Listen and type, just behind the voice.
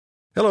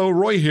Hello,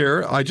 Roy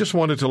here. I just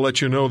wanted to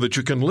let you know that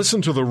you can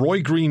listen to The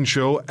Roy Green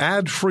Show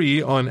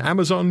ad-free on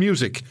Amazon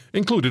Music,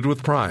 included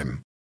with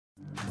Prime.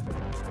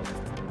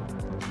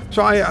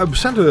 So I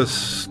sent a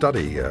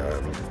study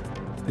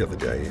the other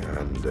day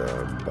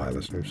and by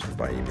listeners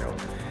by email.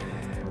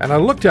 And I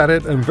looked at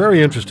it and I'm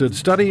very interested.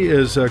 Study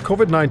is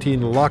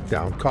COVID-19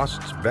 lockdown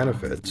costs,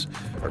 benefits,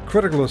 a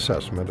critical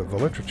assessment of the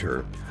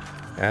literature.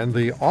 And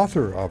the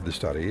author of the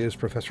study is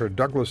Professor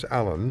Douglas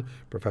Allen,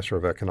 Professor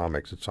of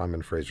Economics at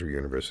Simon Fraser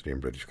University in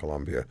British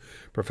Columbia.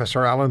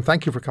 Professor Allen,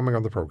 thank you for coming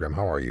on the program.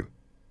 How are you?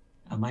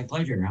 My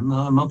pleasure.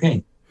 I'm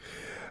okay.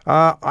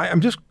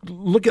 I'm just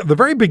looking at the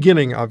very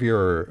beginning of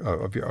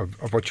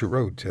of what you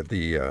wrote at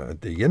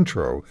the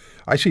intro.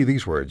 I see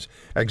these words: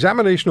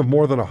 examination of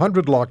more than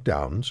 100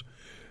 lockdowns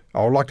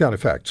or lockdown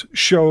effects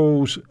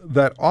shows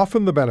that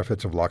often the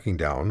benefits of locking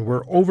down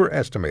were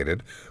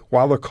overestimated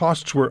while the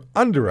costs were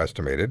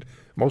underestimated.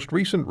 Most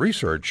recent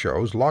research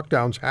shows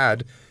lockdowns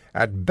had,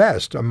 at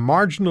best, a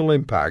marginal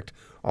impact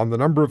on the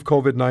number of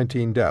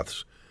COVID-19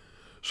 deaths.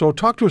 So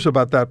talk to us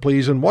about that,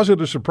 please. And was it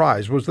a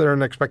surprise? Was there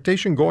an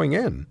expectation going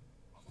in?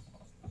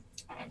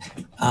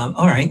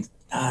 All right.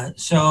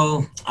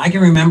 So I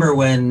can remember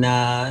when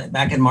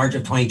back in March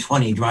of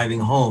 2020, driving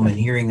home and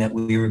hearing that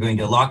we were going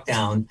to lock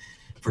down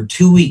for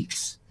 2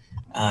 weeks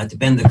to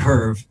bend the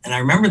curve. And I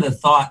remember the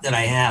thought that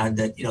I had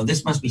that,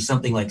 this must be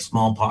something like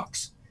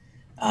smallpox.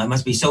 It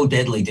must be so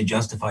deadly to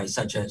justify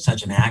such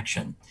an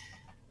action.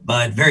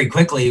 But very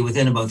quickly,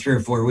 within about 3 or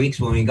 4 weeks,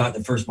 when we got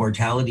the first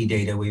mortality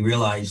data, we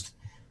realized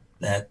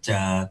that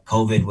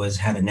COVID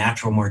had a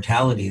natural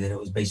mortality, that it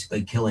was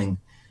basically killing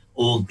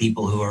old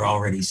people who are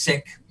already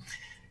sick.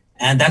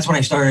 And that's when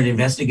I started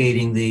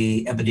investigating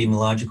the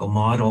epidemiological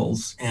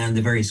models and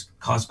the various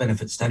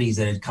cost-benefit studies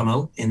that had come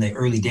out in the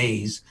early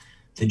days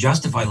to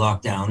justify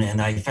lockdown.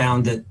 And I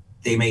found that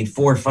they made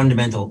 4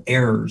 fundamental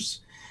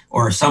errors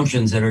or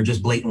assumptions that are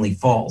just blatantly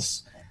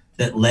false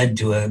that led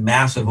to a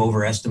massive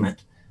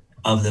overestimate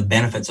of the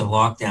benefits of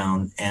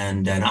lockdown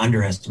and an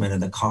underestimate of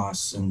the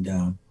costs.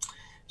 And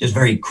just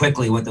very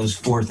quickly, what those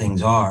 4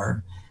 things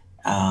are.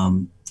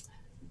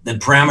 The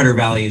parameter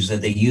values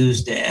that they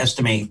used to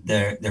estimate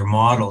their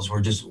models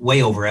were just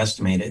way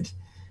overestimated.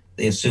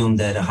 They assumed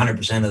that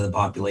 100% of the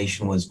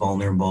population was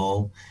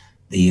vulnerable.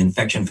 The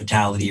infection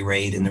fatality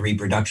rate and the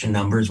reproduction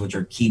numbers, which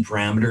are key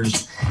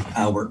parameters,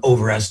 were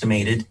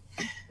overestimated.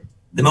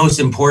 The most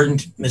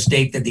important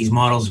mistake that these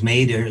models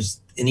made is,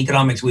 in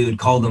economics, we would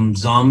call them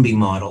zombie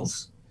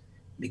models,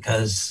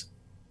 because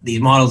these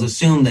models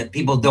assume that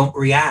people don't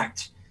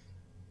react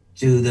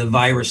to the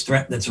virus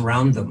threat that's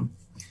around them.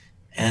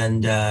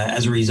 And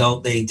as a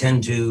result, they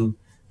tend to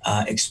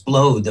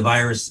explode. The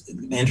virus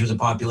enters a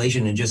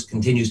population and just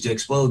continues to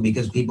explode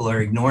because people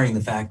are ignoring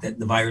the fact that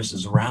the virus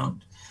is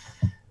around.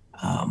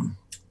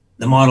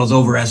 The models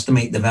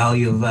overestimate the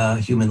value of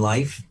human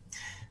life,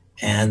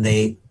 and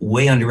they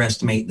way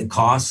underestimate the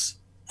costs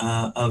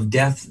of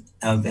death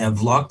of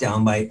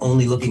lockdown by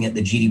only looking at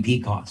the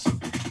GDP costs,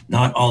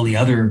 not all the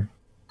other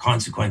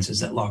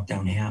consequences that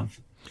lockdown have.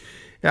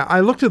 Yeah,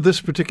 I looked at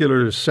this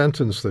particular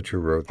sentence that you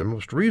wrote. The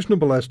most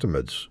reasonable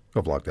estimates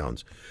of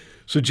lockdowns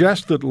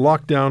suggest that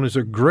lockdown is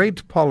a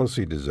great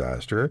policy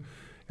disaster.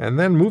 And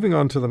then moving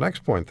on to the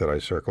next point that I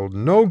circled,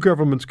 no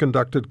governments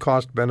conducted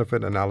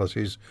cost-benefit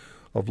analyses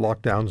of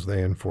lockdowns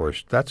they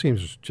enforced. That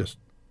seems just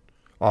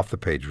off the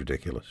page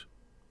ridiculous.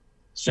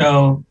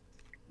 So,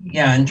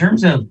 yeah, in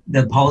terms of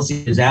the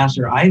policy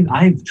disaster,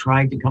 I've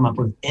tried to come up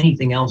with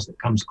anything else that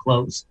comes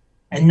close,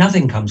 and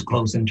nothing comes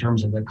close in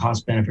terms of the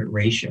cost-benefit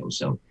ratio.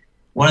 So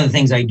one of the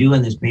things I do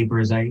in this paper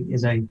is I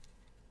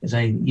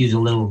use a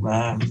little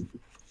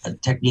a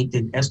technique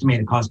to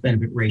estimate a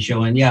cost-benefit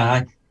ratio. And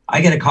yeah,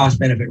 I get a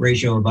cost-benefit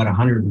ratio of about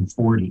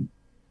 140.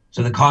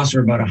 So the costs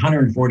are about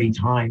 140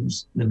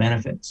 times the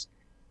benefits.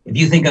 If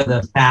you think of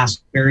the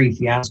fast ferry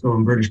fiasco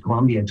in British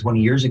Columbia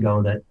 20 years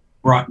ago that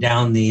brought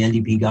down the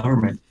NDP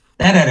government,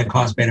 that had a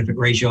cost-benefit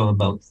ratio of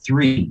about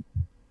 3.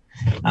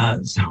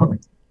 So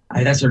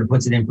that sort of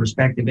puts it in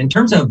perspective. In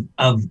terms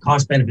of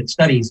cost-benefit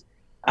studies,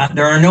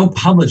 there are no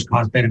published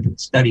cost-benefit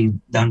studies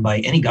done by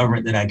any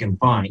government that I can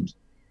find.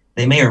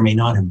 They may or may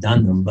not have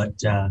done them, but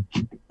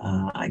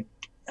I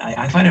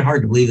find it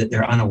hard to believe that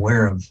they're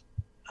unaware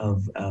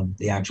of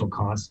the actual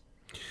cost.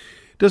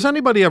 Does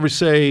anybody ever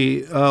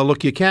say,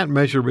 look, you can't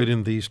measure it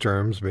in these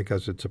terms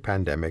because it's a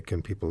pandemic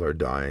and people are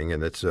dying,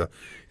 and it's a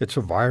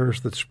virus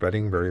that's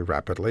spreading very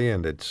rapidly,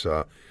 and it's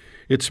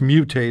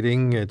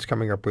mutating, it's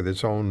coming up with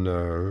its own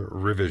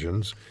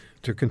revisions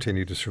to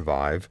continue to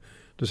survive.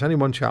 Does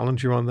anyone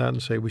challenge you on that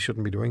and say we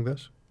shouldn't be doing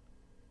this?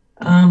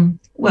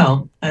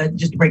 Well,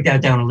 just to break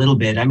that down a little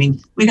bit, I mean,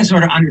 we can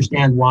sort of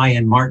understand why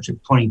in March of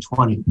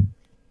 2020,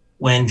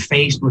 when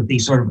faced with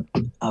these sort of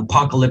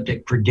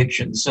apocalyptic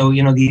predictions. So,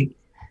 the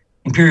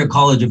Imperial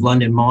College of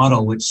London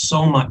model, which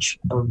so much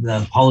of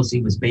the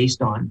policy was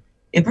based on,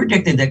 it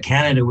predicted that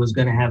Canada was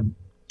going to have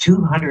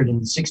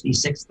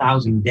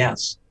 266,000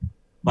 deaths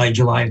by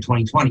July of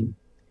 2020.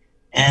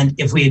 And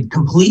if we had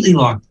completely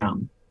locked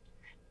down,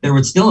 there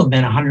would still have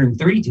been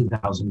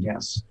 132,000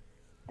 deaths.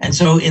 And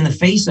so in the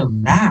face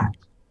of that,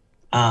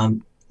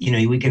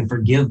 We can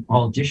forgive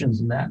politicians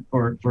in that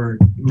for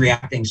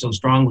reacting so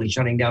strongly,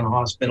 shutting down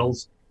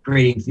hospitals,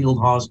 creating field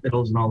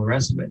hospitals, and all the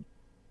rest of it.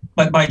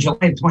 But by July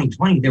of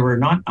 2020, there were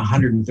not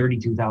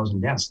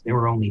 132,000 deaths. There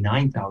were only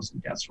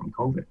 9,000 deaths from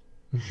COVID.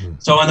 Mm-hmm.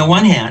 So on the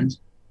one hand,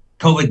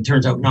 COVID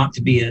turns out not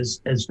to be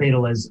as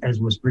fatal as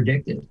was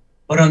predicted.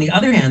 But on the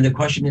other hand, the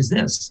question is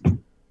this: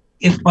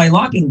 if by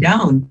locking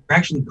down, we're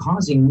actually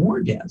causing more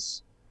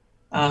deaths,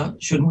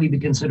 shouldn't we be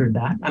considered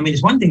that? I mean,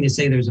 it's one thing to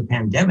say there's a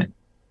pandemic,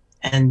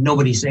 and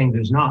nobody's saying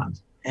there's not,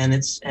 and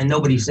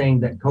nobody's saying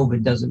that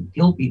COVID doesn't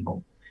kill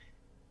people.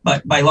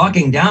 But by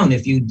locking down,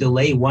 if you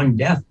delay one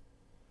death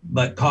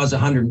but cause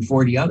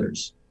 140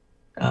 others,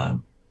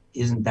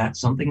 isn't that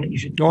something that you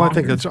should? No, I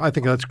think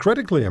that's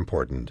critically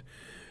important.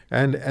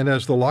 And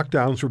as the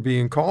lockdowns were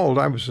being called,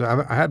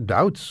 I had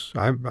doubts.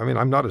 I mean,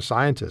 I'm not a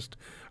scientist.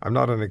 I'm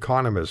not an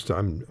economist.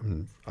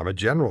 I'm a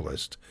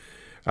generalist.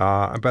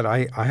 But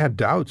I had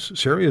doubts,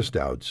 serious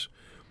doubts.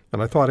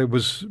 And I thought it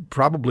was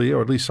probably,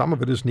 or at least some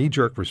of it, is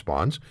knee-jerk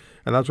response.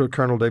 And that's what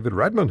Colonel David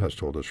Redmond has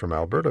told us from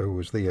Alberta, who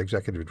was the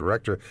executive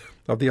director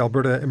of the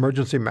Alberta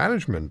Emergency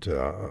Management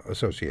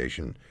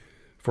Association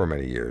for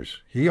many years.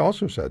 He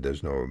also said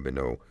there's been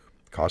no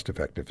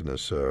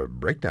cost-effectiveness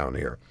breakdown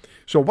here.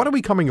 So what are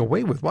we coming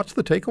away with? What's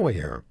the takeaway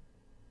here?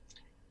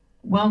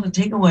 Well, the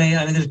takeaway,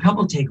 I mean, there's a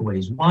couple of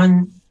takeaways.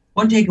 One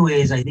takeaway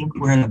is I think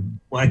we're in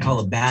what I call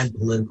a bad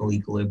political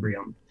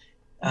equilibrium.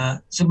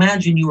 So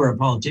imagine you were a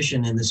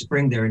politician in the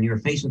spring there and you were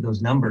faced with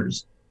those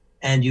numbers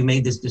and you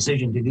made this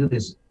decision to do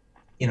this,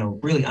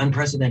 really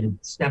unprecedented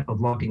step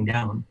of locking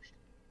down.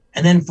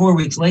 And then 4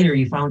 weeks later,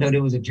 you found out it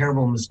was a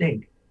terrible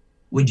mistake.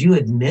 Would you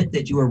admit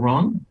that you were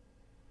wrong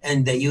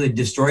and that you had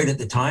destroyed at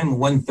the time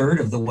 1/3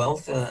 of the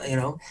wealth?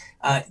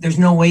 There's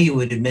no way you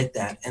would admit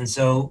that. And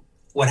so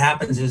what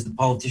happens is the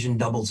politician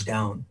doubles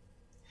down.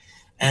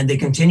 And they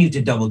continue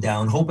to double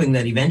down, hoping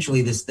that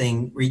eventually this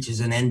thing reaches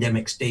an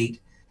endemic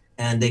state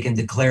and they can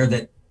declare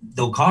that,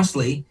 though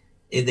costly,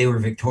 they were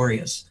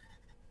victorious.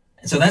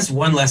 So that's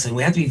one lesson.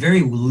 We have to be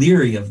very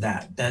leery of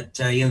that. That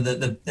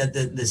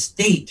the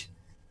state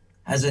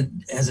has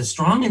a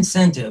strong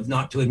incentive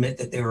not to admit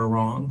that they were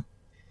wrong.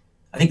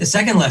 I think the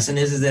second lesson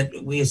is that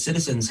we as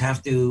citizens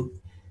have to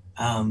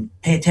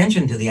pay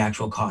attention to the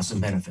actual costs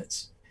and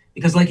benefits,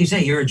 because, like you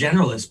say, you're a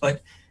generalist,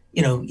 but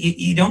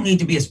you don't need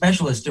to be a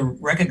specialist to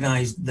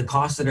recognize the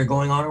costs that are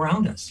going on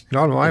around us.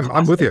 No,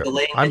 I'm with you.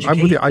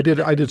 I'm with you. I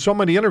did so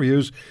many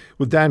interviews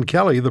with Dan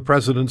Kelly, the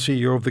president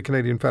CEO of the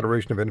Canadian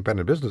Federation of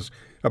Independent Business,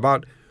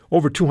 about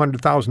over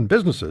 200,000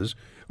 businesses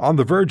on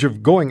the verge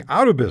of going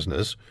out of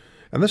business.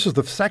 And this is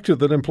the sector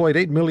that employed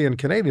 8 million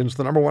Canadians,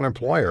 the number one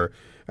employer.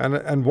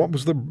 And what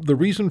was the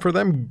reason for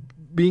them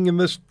being in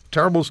this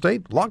terrible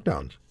state?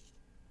 Lockdowns.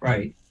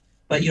 Right.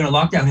 But,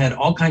 lockdown had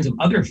all kinds of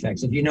other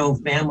effects. If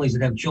families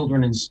that have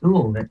children in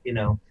school that,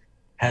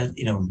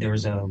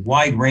 there's a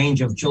wide range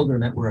of children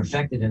that were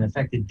affected and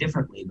affected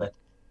differently. But,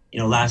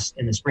 in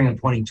the spring of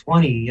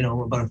 2020,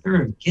 about a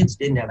third of kids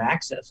didn't have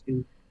access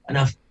to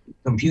enough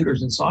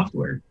computers and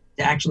software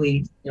to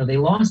actually, they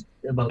lost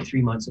about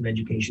 3 months of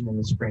education in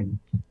the spring.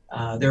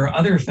 There are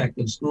other effects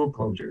of school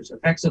closures,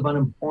 effects of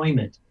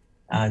unemployment,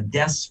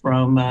 deaths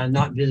from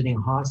not visiting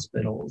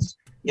hospitals,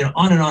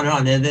 on and on and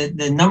on.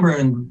 The number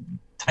and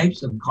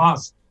types of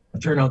costs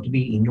have turned out to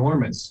be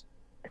enormous.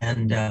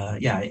 And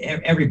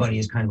everybody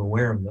is kind of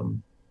aware of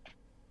them.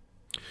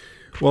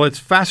 Well, it's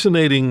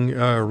fascinating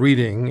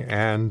reading,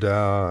 and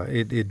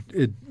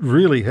it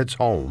really hits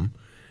home,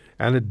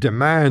 and it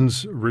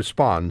demands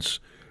response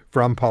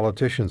from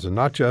politicians, and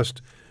not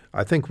just,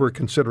 I think we're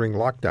considering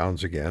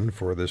lockdowns again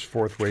for this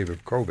fourth wave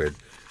of COVID.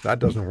 That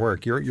doesn't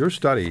work. Your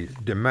study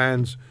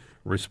demands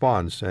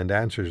response and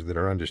answers that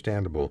are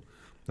understandable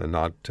and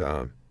not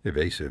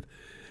evasive.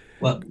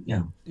 Well,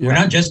 we're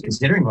not just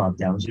considering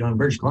lockdowns. In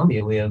British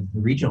Columbia, we have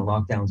regional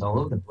lockdowns all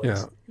over the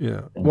place.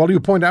 Yeah. Well, you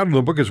point out in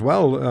the book as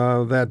well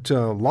that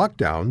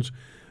lockdowns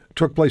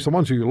took place, the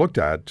ones that you looked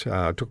at,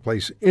 took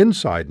place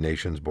inside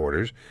nations'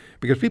 borders,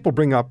 because people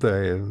bring up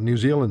the New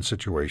Zealand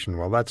situation.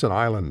 Well, that's an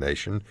island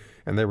nation,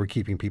 and they were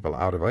keeping people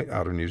out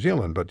of New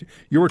Zealand. But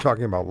you were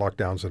talking about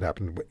lockdowns that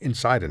happened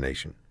inside a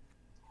nation.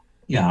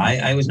 Yeah,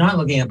 I was not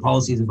looking at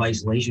policies of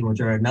isolation, which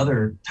are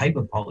another type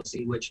of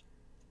policy, which,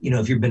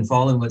 if you've been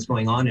following what's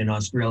going on in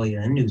Australia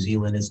and New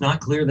Zealand, it's not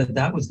clear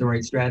that was the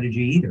right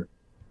strategy either.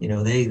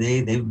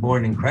 They've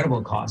borne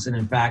incredible costs. And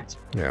in fact,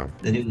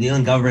 the New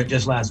Zealand government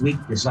just last week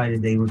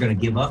decided they were going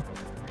to give up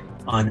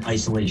on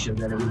isolation,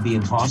 that it would be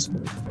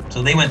impossible.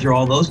 So they went through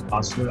all those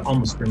costs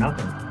almost for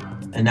nothing.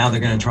 And now they're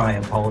going to try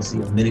a policy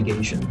of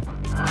mitigation.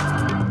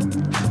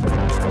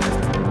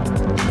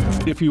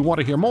 If you want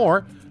to hear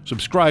more,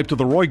 subscribe to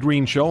The Roy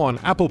Green Show on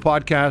Apple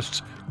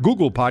Podcasts,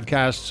 Google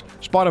Podcasts,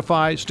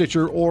 Spotify,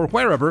 Stitcher, or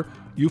wherever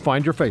you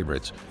find your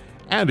favorites.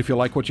 And if you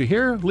like what you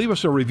hear, leave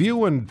us a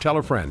review and tell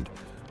a friend.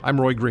 I'm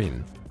Roy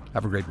Green.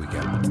 Have a great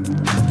weekend.